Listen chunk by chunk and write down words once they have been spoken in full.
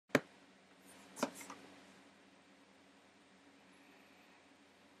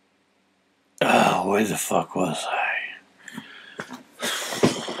where the fuck was I?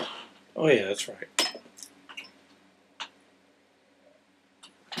 Oh yeah, that's right.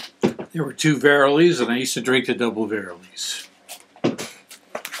 There were 2 Verilies, and I used to drink the double Verilies.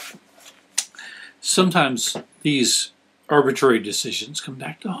 Sometimes these arbitrary decisions come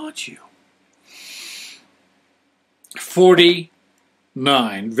back to haunt you.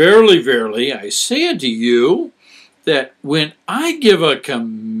 49. Verily, verily, I say unto you, that when I give a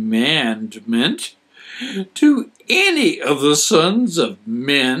commandment to any of the sons of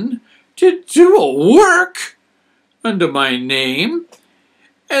men to do a work unto my name,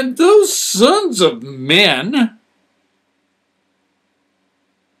 and those sons of men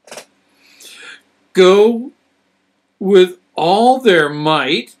go with all their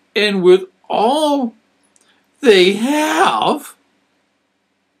might and with all they have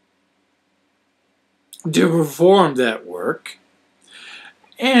to perform that work,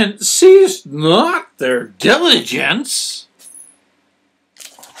 and cease not their diligence,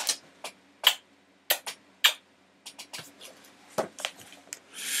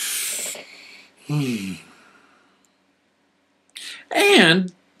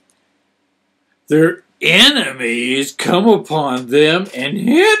 and their enemies come upon them and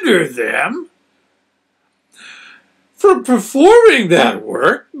hinder them from performing that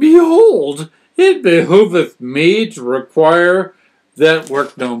work, behold, it behoveth me to require that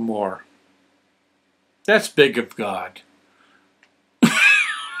work no more. That's big of God.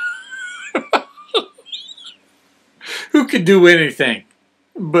 Who could do anything?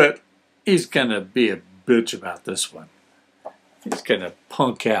 But he's going to be a bitch about this one. He's going to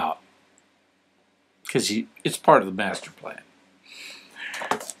punk out. Because it's part of the master plan.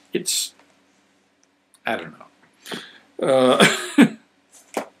 It's, I don't know.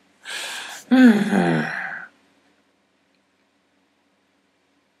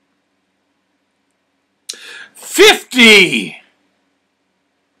 50!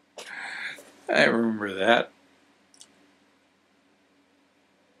 I remember that.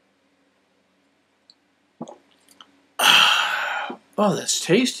 Oh, that's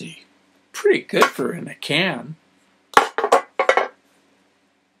tasty. Pretty good for in a can.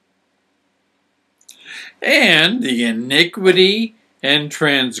 And the iniquity and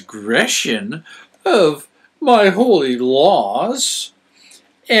transgression of my holy laws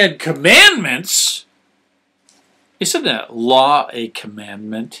and commandments. Isn't a law a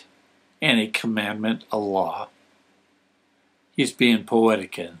commandment and a commandment a law? He's being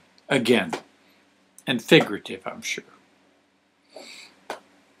poetic again and figurative, I'm sure.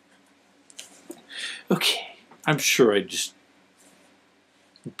 Okay, I'm sure I just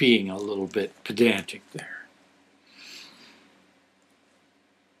being a little bit pedantic there.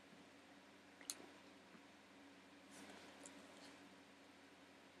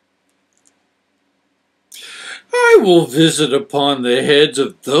 I will visit upon the heads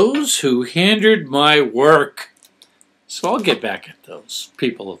of those who hindered my work. So I'll get back at those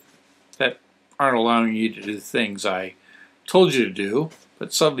people that aren't allowing you to do things I told you to do,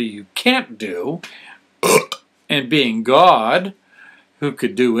 but some of you can't do. And being God, who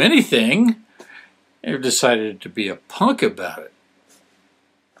could do anything, have decided to be a punk about it.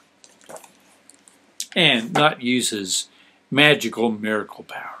 And not use his magical miracle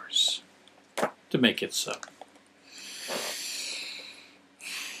powers to make it so.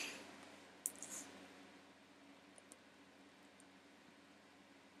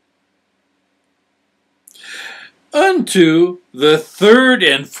 Unto the 3rd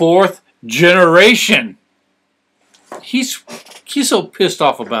and 4th generation. He's so pissed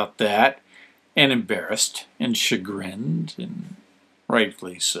off about that, and embarrassed, and chagrined, and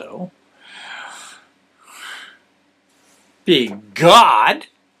rightfully so. Being God.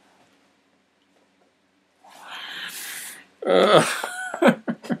 All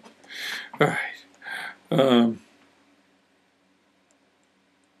right.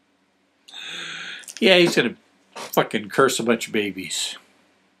 Yeah, he's going to fucking curse a bunch of babies.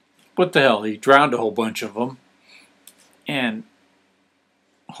 What the hell? He drowned a whole bunch of them. And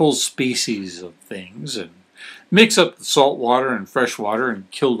whole species of things, and mix up the salt water and fresh water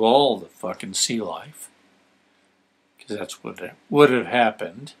and killed all the fucking sea life. Because that's what would have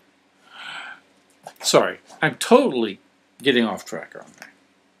happened. Sorry, I'm totally getting off track on that.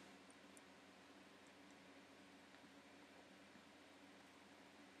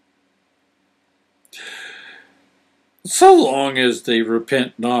 So long as they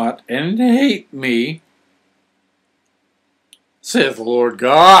repent not and hate me, saith the Lord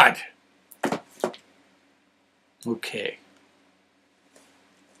God. Okay.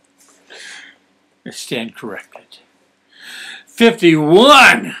 I stand corrected.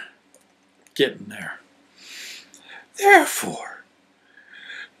 51. getting there. Therefore,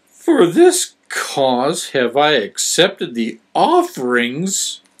 for this cause have I accepted the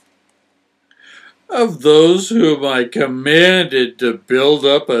offerings of those whom I commanded to build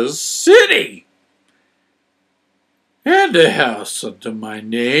up a city and a house unto my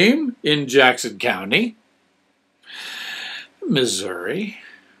name in Jackson County, Missouri,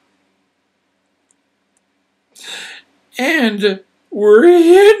 and were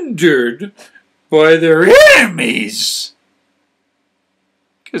hindered by their enemies.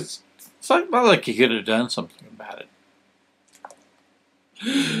 Because it's not like you could have done something about it.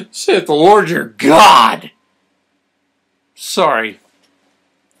 Saith the Lord your God. Sorry.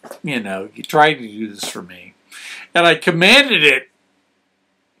 You tried to do this for me. And I commanded it,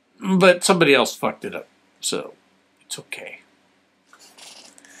 but somebody else fucked it up. So, it's okay.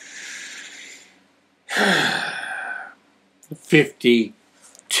 $52.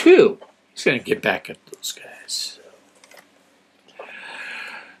 He's going to get back at those guys.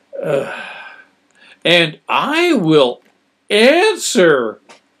 And I will answer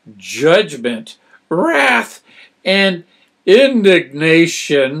judgment, wrath, and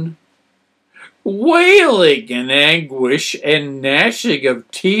indignation, wailing and anguish and gnashing of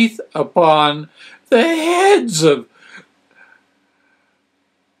teeth upon the heads of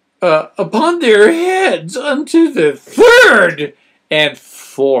upon their heads unto the third and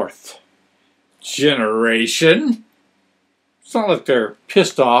fourth generation. It's not like they're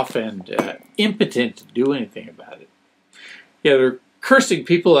pissed off and impotent to do anything about it. Yeah, they're cursing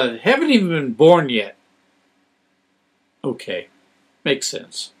people that haven't even been born yet. Okay, makes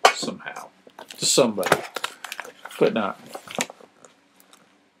sense somehow to somebody, but not me.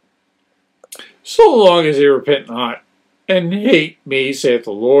 So long as they repent not and hate me, saith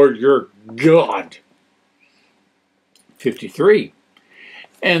the Lord your God. 53.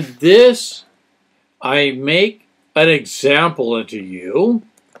 And this I make an example unto you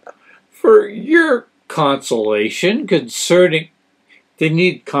for your consolation concerning, they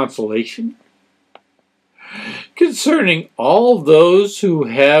need consolation, concerning all those who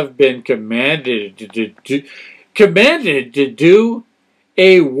have been commanded to do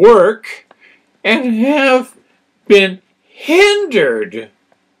a work and have been hindered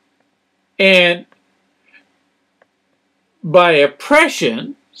and by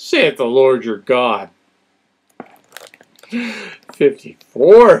oppression, saith the Lord your God.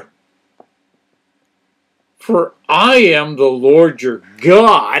 54. For I am the Lord your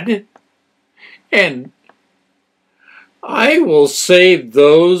God, and I will save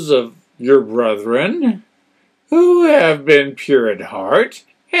those of your brethren who have been pure at heart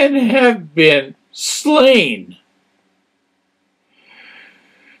and have been slain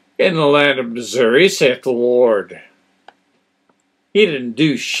in the land of Missouri, saith the Lord. He didn't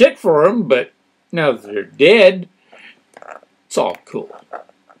do shit for them, but now that they're dead, it's all cool.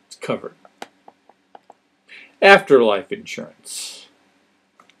 It's covered. Afterlife insurance.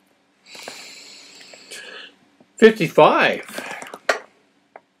 55.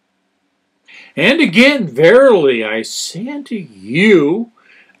 And again, verily I say unto you,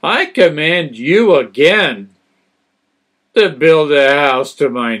 I command you again to build a house to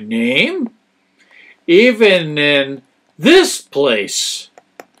my name, even in this place,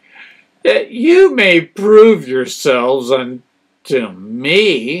 that you may prove yourselves unto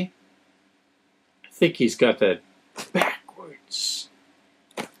me. I think he's got that backwards.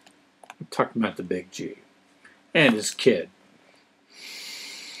 I'm talking about the big G and his kid,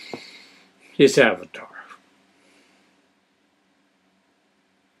 his avatar.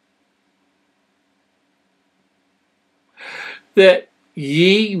 That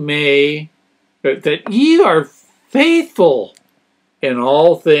ye are faithful in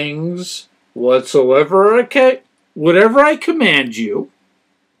all things whatever I command you,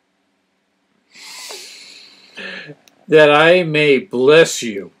 that I may bless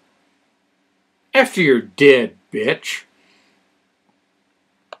you after you're dead, bitch.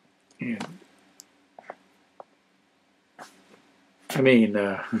 And, I mean,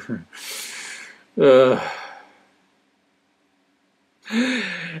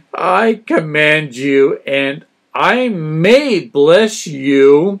 I command you, and I may bless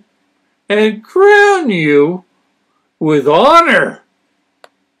you and crown you with honor,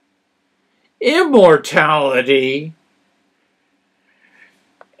 immortality,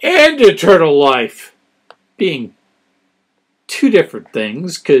 and eternal life, being two different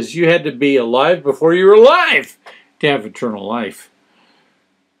things, because you had to be alive before you were alive to have eternal life.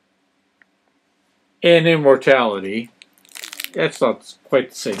 And immortality, that's not quite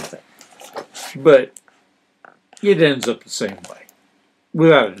the same thing, but it ends up the same way,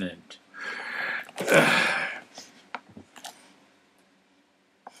 without an end.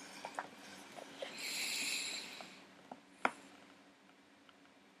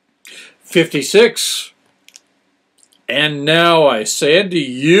 "56. And now I say unto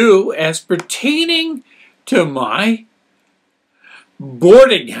you, as pertaining to my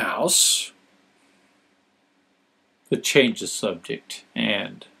boarding house," to change the subject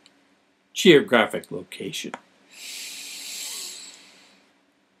and geographic location,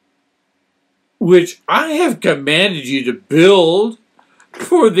 "which I have commanded you to build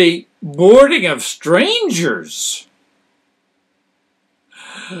for the boarding of strangers,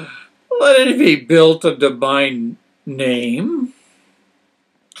 let it be built unto my name."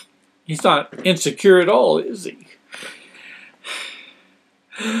 He's not insecure at all, is he?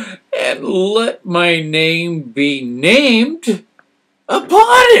 "And let my name be named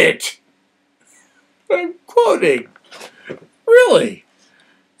upon it." I'm quoting. Really?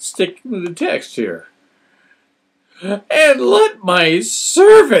 Sticking with the text here. "And let my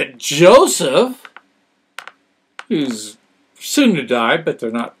servant Joseph," who's soon to die, but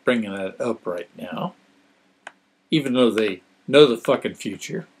they're not bringing that up right now, even though they know the fucking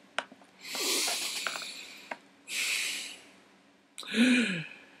future, "and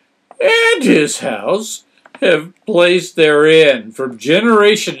his house have placed therein from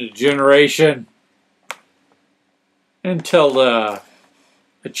generation to generation," until the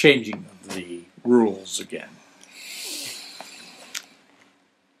changing of the rules again.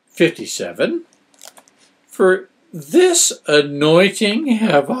 57. "For this anointing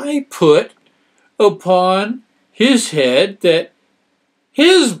have I put upon his head, that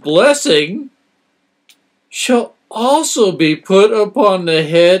his blessing shall also be put upon the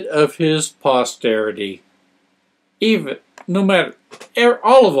head of his posterity." Even, no matter,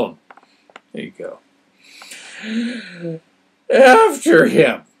 all of them. There you go. "After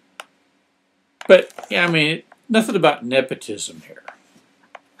him." But, yeah, I mean, nothing about nepotism here.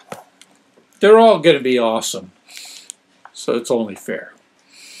 They're all going to be awesome. So it's only fair.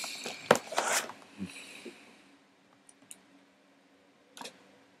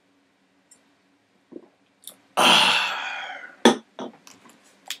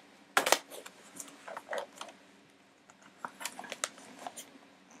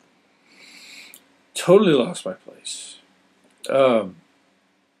 Totally lost my place.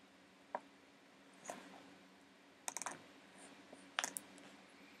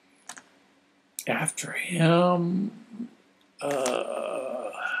 After him,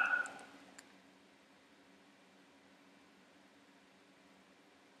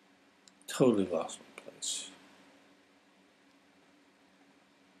 totally lost my place.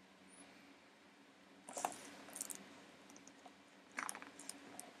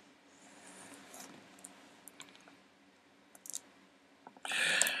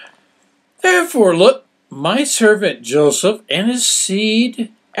 "Therefore, look, my servant Joseph and his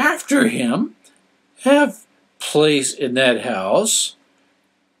seed after him have place in that house."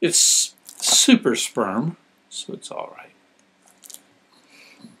 It's super sperm, so it's all right.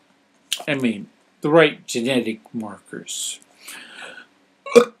 I mean, the right genetic markers.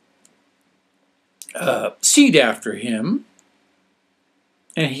 "Seed after him,"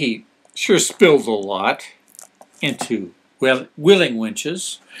 and he sure spilled a lot into willing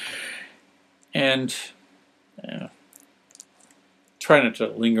winches, and try not to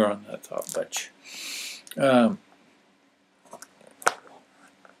linger on that thought much. "And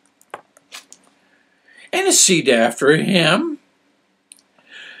a seed after him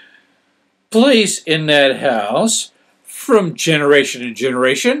place in that house from generation to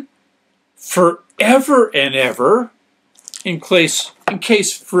generation, forever and ever." In case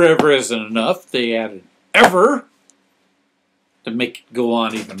forever isn't enough, they added ever to make it go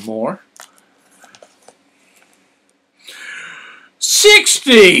on even more.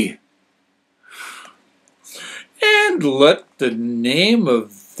 60. "And let the name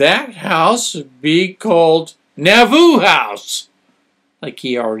of that house be called Nauvoo House," like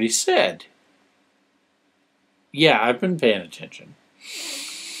he already said. Yeah, I've been paying attention.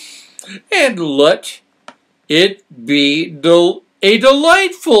 "And let it be a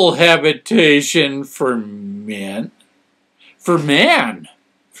delightful habitation for man,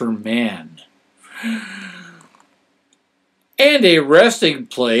 and a resting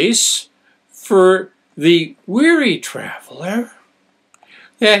place for the weary traveler,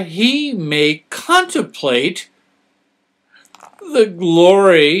 that he may contemplate the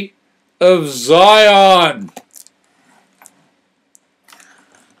glory of Zion."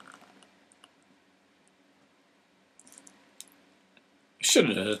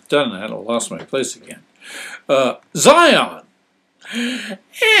 Should have done that. I lost my place again. Zion.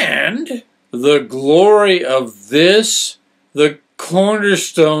 "And the glory of this, the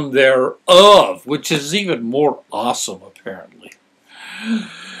cornerstone thereof, which is even more awesome, apparently.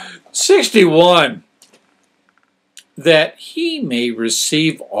 61, that he may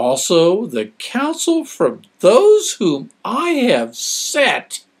receive also the counsel from those whom I have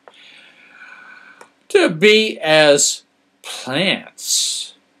set to be as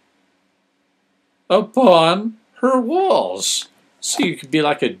plants upon her walls. So you could be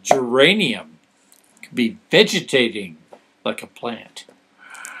like a geranium. You could be vegetating like a plant.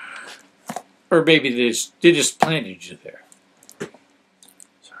 Or maybe they just planted you there.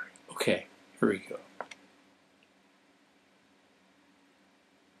 Sorry. Okay, here we go.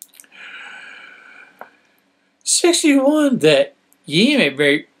 "61, that ye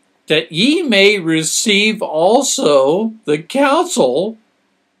may receive also the counsel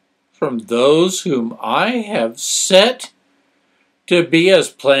from those whom I have set to be as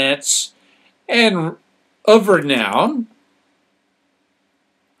plants and of renown."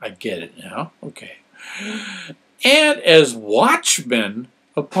 I get it now. Okay. "And as watchmen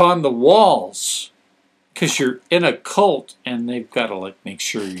upon the walls," because you're in a cult and they've got to like make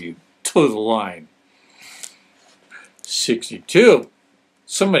sure you toe the line. 62,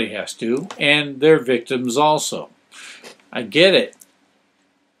 somebody has to, and their victims also. I get it.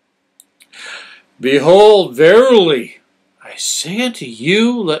 "Behold, verily, I say unto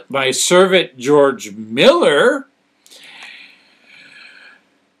you, let my servant George Miller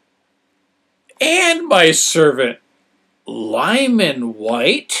and my servant Lyman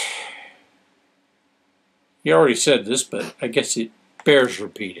White," he already said this, but I guess it bears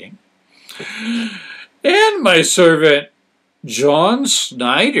repeating, "and my servant John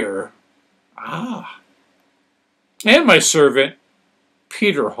Snyder, and my servant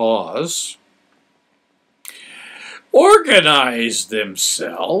Peter Hawes, organize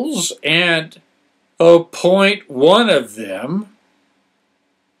themselves and appoint one of them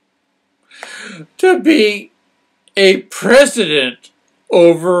to be a president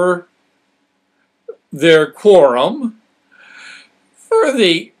over their quorum for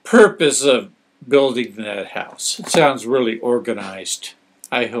the purpose of building that house." It sounds really organized.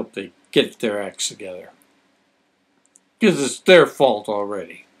 I hope they get their acts together, because it's their fault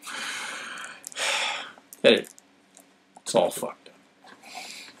already. It's all fucked up.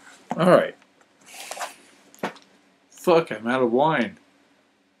 All right. Fuck, I'm out of wine.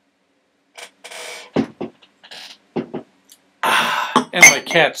 And my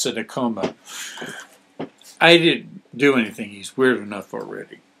cat's in a coma. I didn't do anything. He's weird enough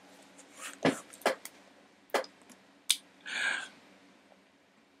already.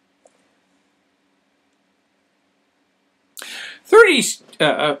 "30,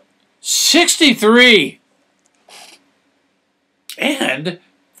 63, and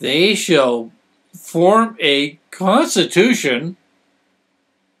they shall form a constitution,"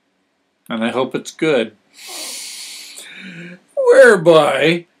 and I hope it's good,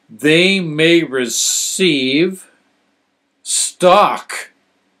 "whereby they may receive stock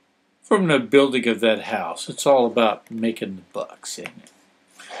from the building of that house." It's all about making the bucks, ain't it?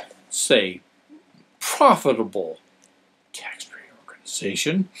 It's a profitable taxpayer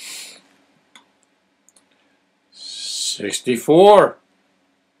organization. 64,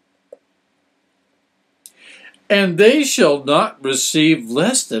 and they shall not receive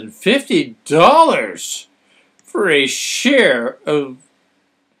less than $50 for a share of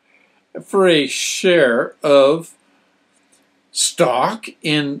stock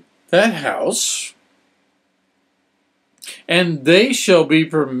in that house, and they shall be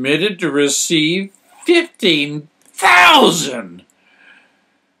permitted to receive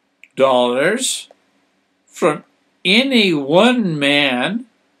 $15,000 from any one man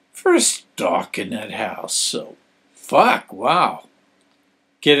for stock in that house. So, fuck, wow.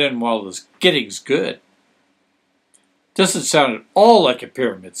 Get in while the getting's good. Doesn't sound at all like a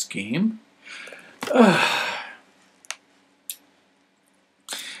pyramid scheme.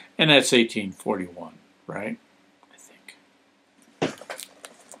 And that's 1841, right? I think.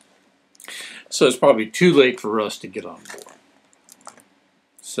 So it's probably too late for us to get on board.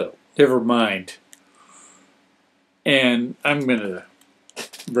 So, never mind. And I'm going to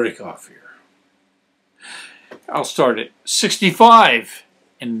break off here. I'll start at 65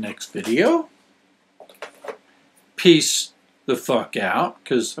 in the next video. Peace the fuck out,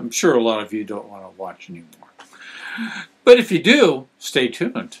 because I'm sure a lot of you don't want to watch anymore. But if you do, stay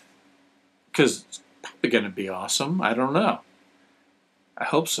tuned, because it's probably going to be awesome. I don't know. I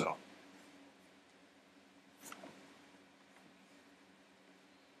hope so.